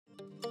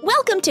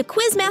Welcome to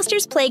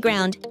Quizmaster's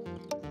Playground.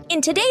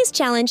 In today's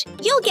challenge,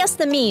 you'll guess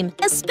the meme,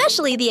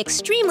 especially the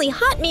extremely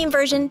hot meme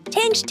version,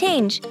 Tenge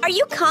Tenge. Are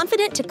you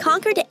confident to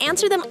conquer to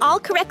answer them all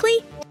correctly?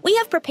 We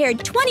have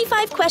prepared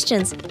 25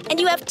 questions, and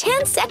you have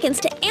 10 seconds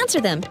to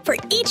answer them. For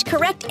each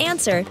correct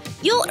answer,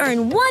 you'll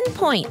earn 1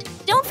 point.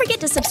 Don't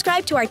forget to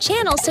subscribe to our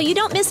channel so you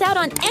don't miss out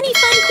on any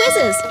fun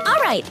quizzes.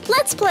 All right,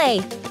 let's play.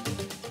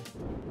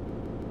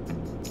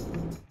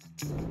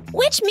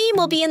 Which meme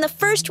will be in the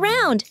first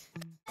round?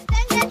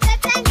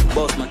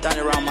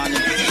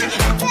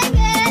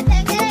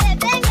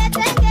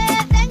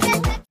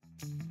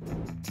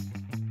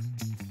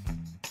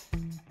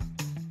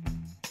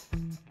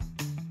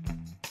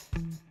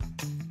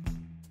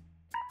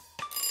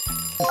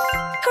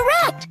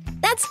 Correct!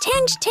 That's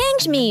Tenge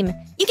Tenge meme.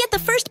 You get the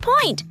first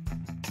point.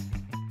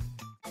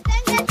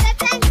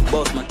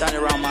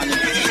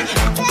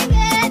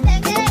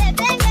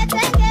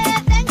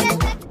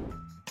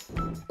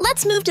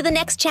 Let's move to the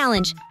next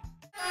challenge.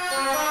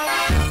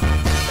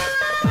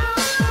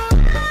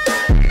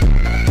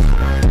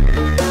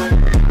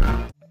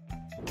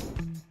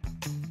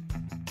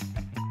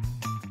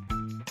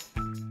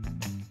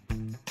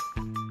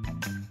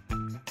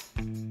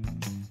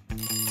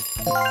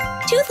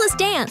 Toothless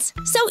dance.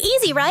 So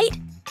easy, right?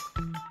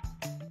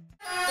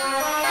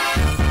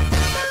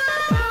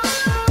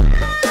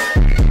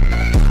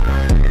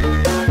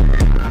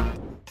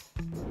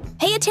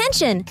 Pay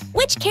attention.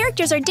 Which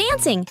characters are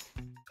dancing?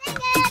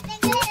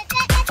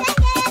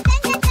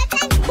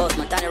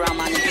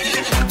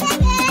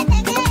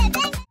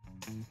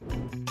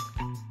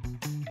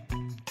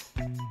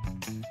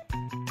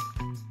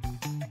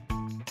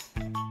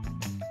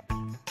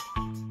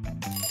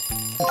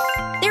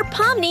 They're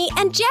Pomni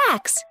and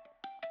Jax.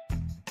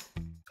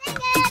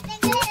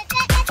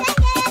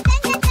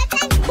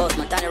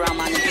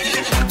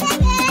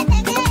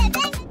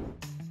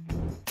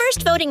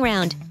 First voting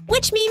round.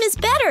 Which meme is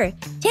better?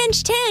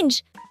 Tenge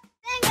Tenge.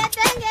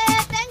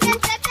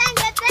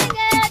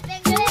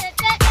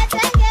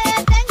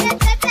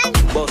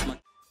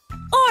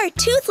 Or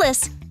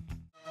Toothless.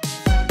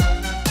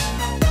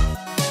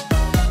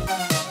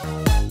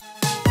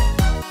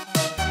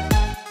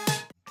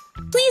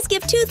 Please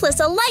give Toothless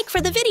a like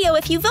for the video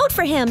if you vote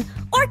for him,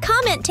 or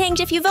comment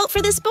Tenge if you vote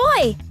for this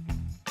boy.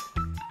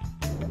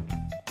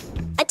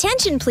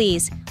 Attention,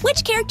 please.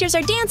 Which characters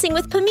are dancing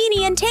with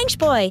Pomni and Tenge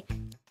boy?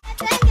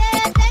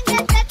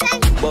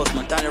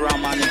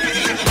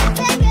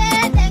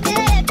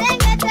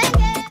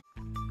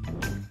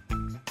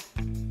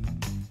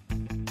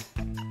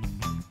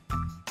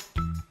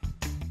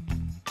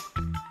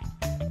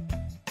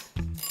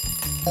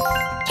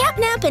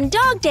 Catnap and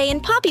Dog Day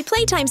in Poppy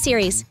Playtime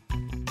series.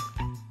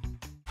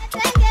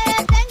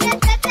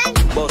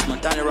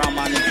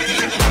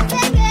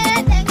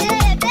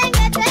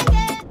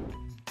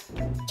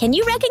 Can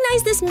you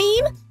recognize this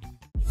meme?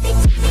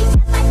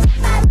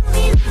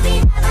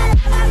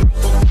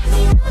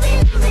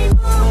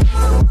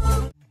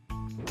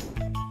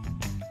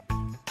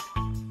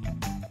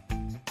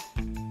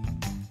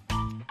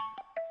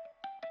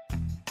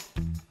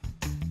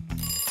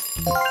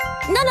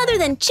 None other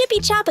than Chipi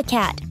Chapa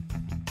Cat.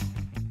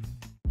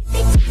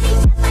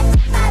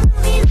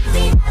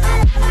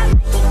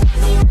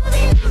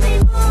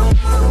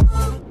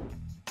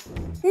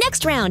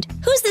 Next round,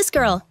 who's this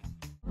girl?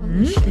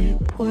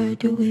 Where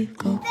do we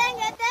go?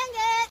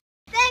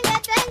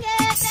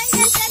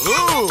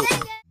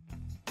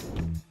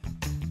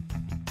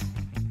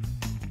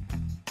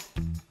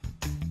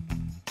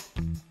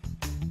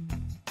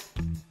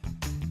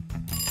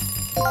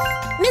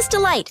 Miss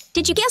Delight,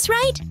 did you guess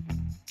right?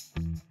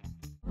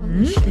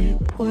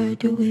 Where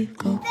do we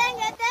go?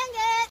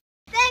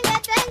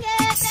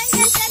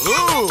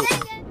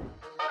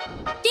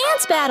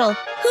 Dance battle!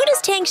 Who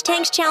does Tenge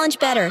Tenge challenge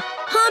better?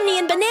 Pomni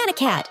and Banana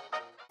Cat.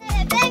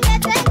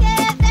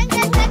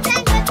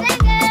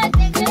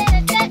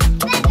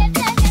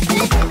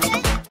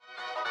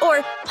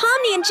 Or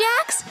Pomni and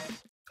Jax?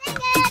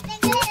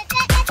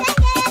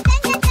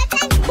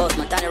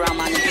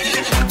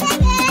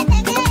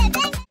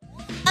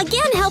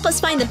 Again, help us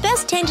find the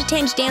best Tenge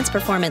Tenge dance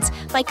performance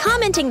by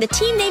commenting the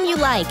team name you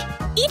like.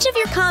 Each of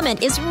your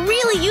comment is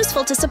really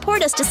useful to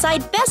support us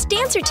decide best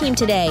dancer team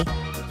today.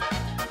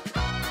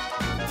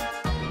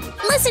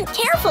 Listen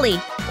carefully.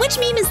 Which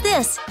meme is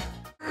this?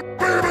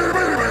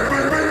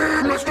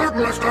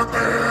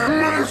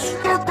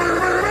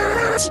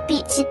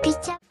 Chipi Chipi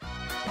Chapa.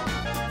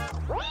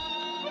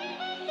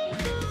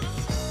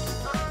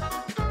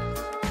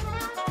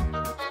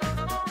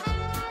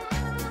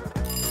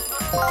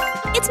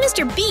 It's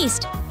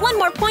MrBeast. 1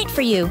 more point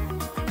for you.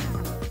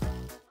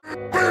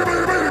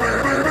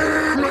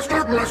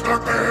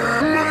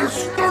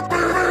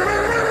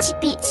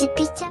 Chipi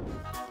Chipi Chapa.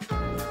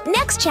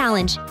 Next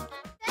challenge.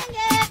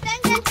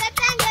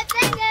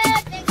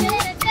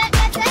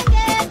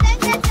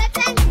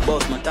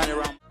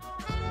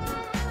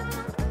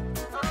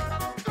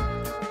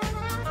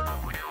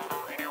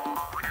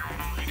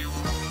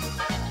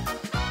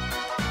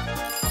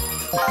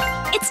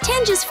 It's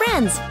Tenge's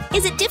friends.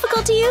 Is it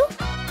difficult to you?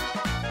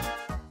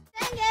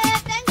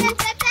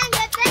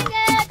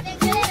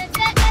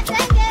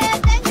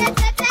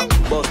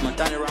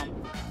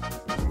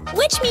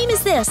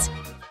 is this?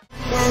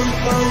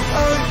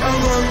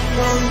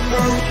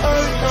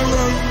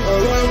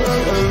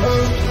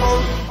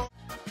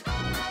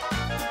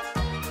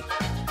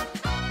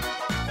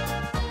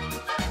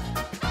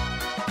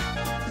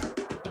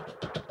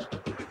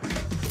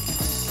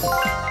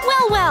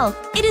 Well,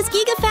 it is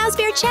Giga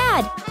Fazbear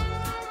Chad.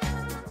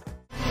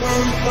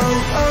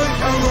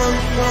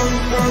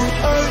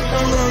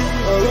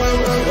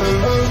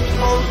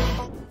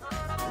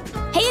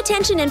 Pay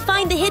attention and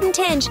find the hidden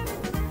Tenge.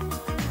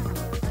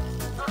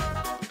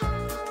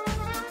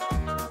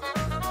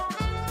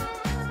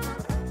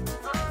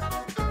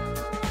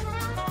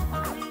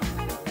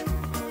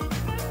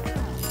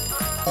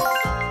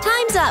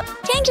 Time's up.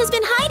 Tenge has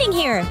been hiding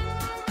here.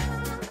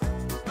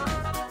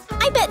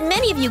 I bet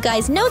many of you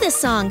guys know this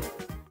song.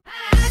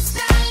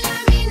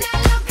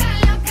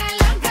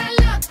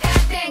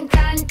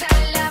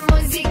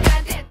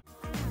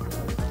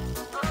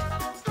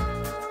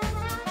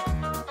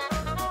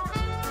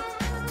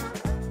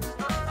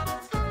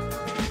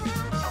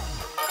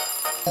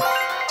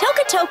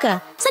 Toka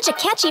Toka, such a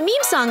catchy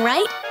meme song,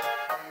 right?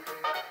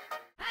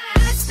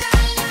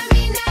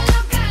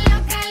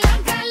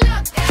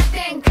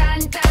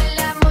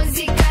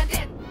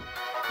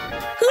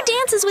 Who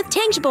dances with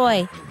Tenge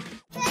Boy?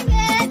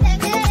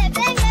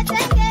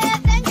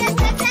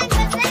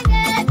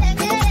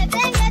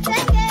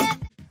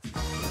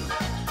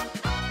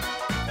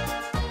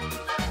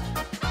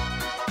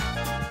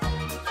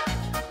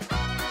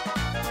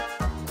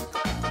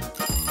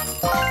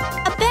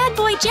 A bad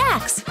boy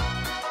Jax.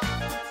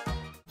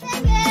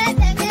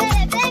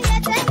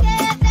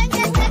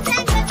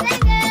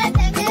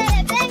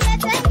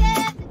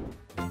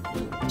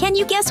 Can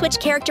you guess which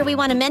character we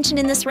want to mention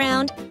in this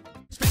round?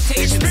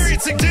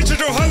 Experiencing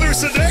digital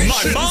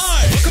hallucinations.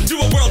 My! Welcome to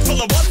a world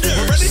full of wonders.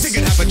 Where anything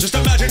can happen. Just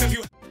imagine if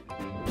you.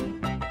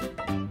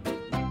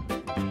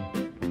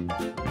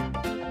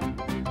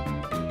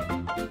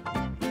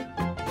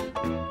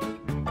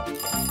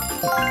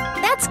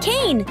 That's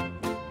Kane.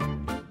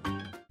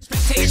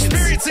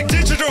 Experiencing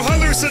digital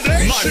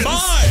hallucinations.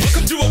 My!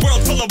 Welcome to a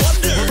world full of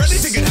wonders. Where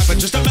anything can happen.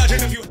 Just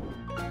imagine if you.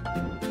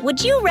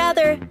 Would you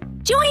rather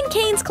join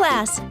Kane's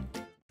class?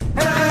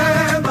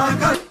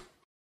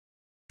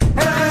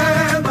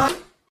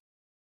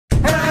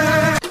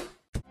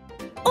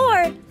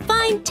 Or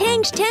find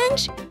Tenge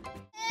Tenge?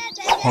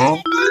 Huh?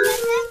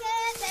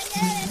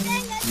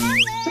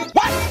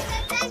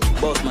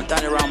 Both my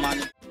turn around,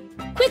 man.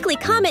 Quickly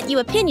comment your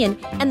opinion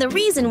and the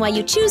reason why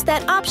you choose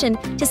that option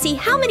to see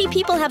how many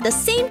people have the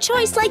same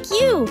choice like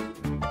you.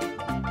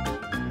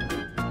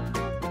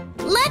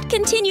 Let's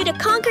continue to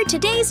conquer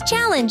today's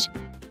challenge.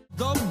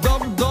 Dop,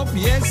 dop, dop,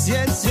 yes,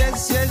 yes,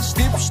 yes, yes.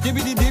 Dip,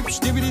 stibbity, dip,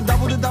 stibbity,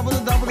 double, double,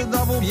 double,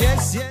 double,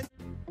 yes, yes.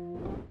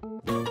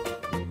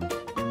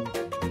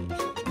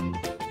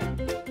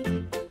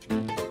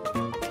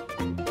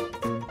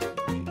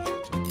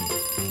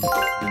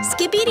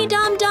 Skibbity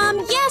dom dom,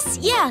 yes,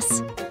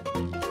 yes.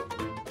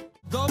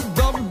 Dop,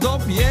 dop,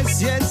 dop,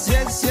 yes, yes,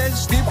 yes,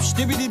 yes. Dip,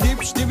 stibbity, dip,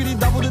 stibbity,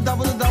 double,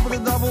 double, double,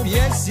 double,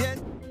 yes, yes.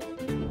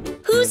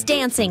 Who's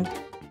dancing?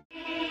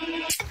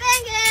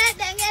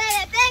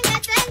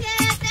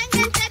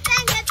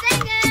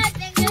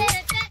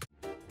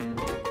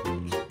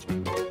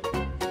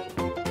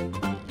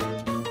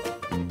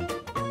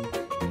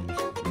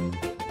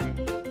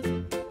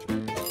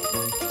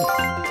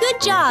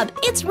 Good job,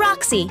 it's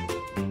Roxy.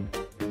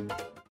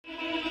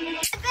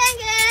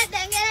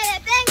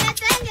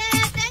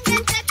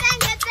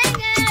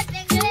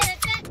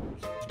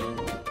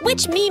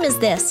 Which meme is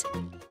this?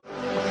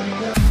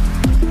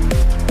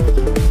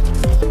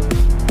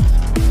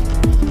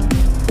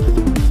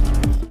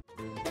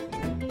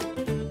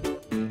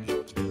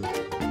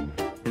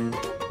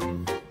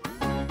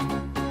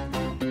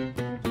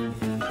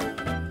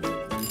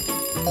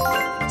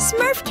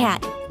 Smurf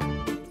Cat.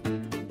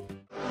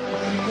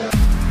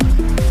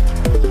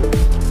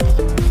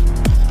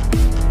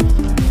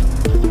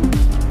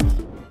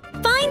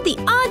 Find the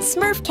odd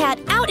Smurf Cat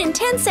out in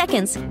 10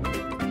 seconds.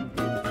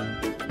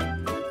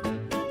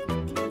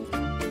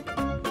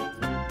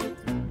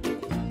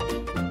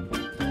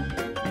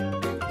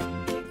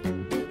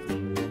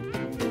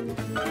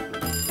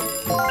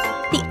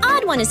 The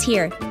odd one is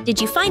here. Did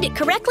you find it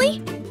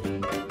correctly?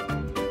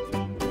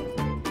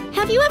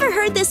 Have you ever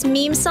heard this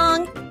meme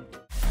song?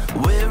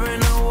 We're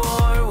in a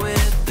war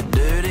with the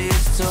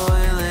dirtiest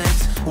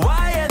toilets.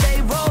 Why are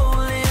they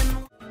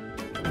rolling?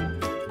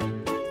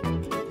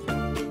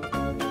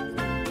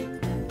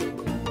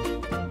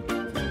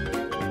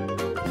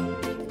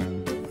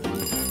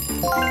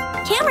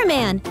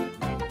 Cameraman.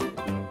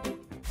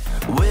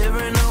 We're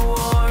in a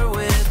war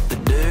with the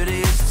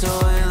dirtiest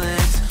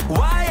toilets.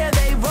 Why are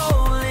they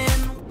rolling?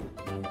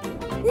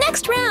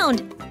 Next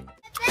round.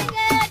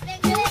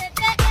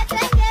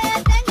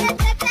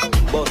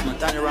 Both my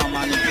turn around,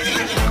 man.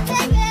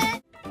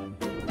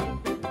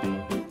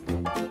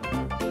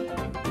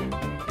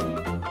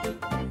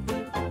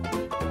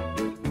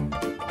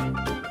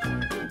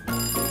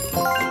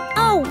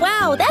 Oh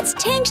wow, that's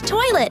Tenge's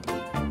toilet.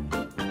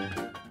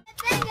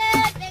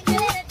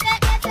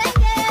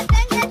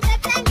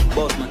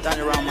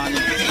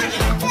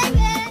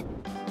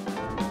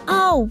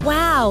 Oh,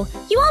 wow!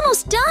 You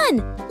almost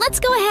done! Let's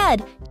go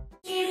ahead!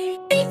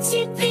 Chipi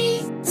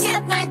Chipi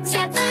Chapa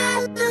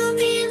Chapa,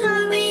 Lumi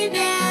Lumi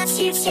now.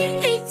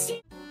 Chipi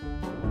Chipi.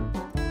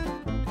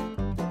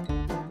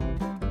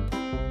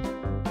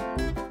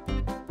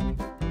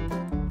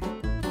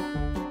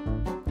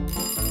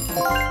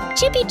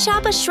 Chipi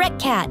Chapa Shrek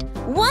Cat.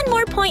 One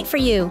more point for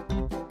you.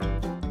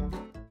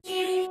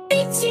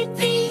 Chipi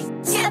Chipi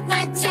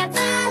Chapa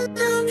Chapa,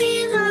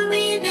 Lumi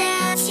Lumi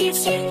now.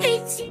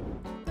 Chipi Chipi.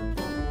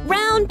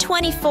 Round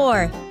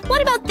 24.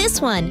 What about this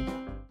one?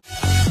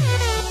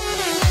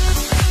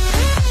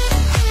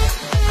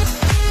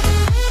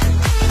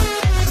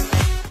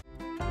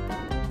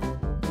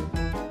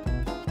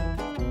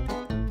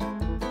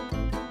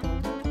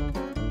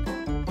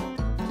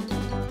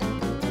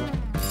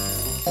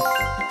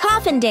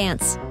 Coffin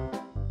dance.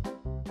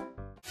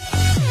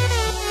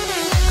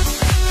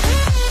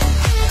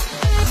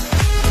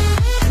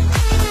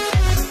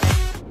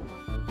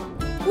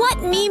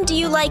 What meme do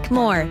you like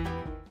more?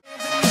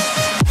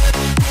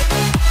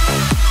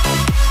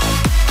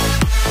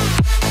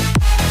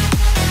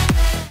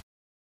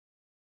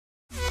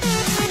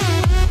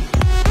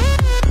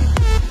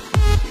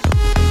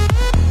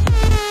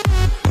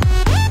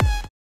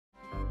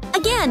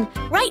 Again,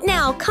 right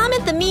now,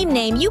 comment the meme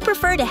name you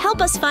prefer to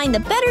help us find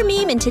the better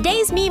meme in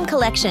today's meme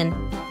collection.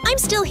 I'm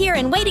still here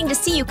and waiting to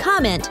see you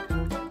comment.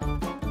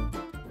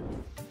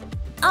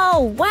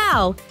 Oh,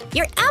 wow!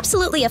 You're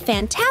absolutely a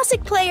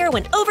fantastic player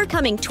when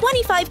overcoming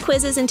 25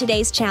 quizzes in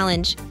today's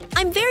challenge.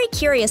 I'm very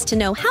curious to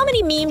know how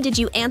many meme did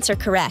you answer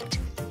correct.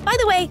 By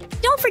the way,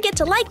 don't forget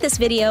to like this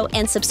video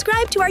and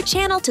subscribe to our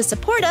channel to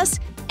support us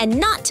and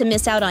not to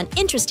miss out on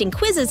interesting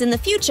quizzes in the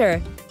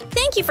future.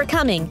 Thank you for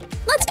coming.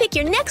 Let's pick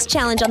your next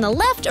challenge on the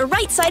left or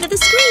right side of the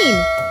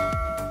screen.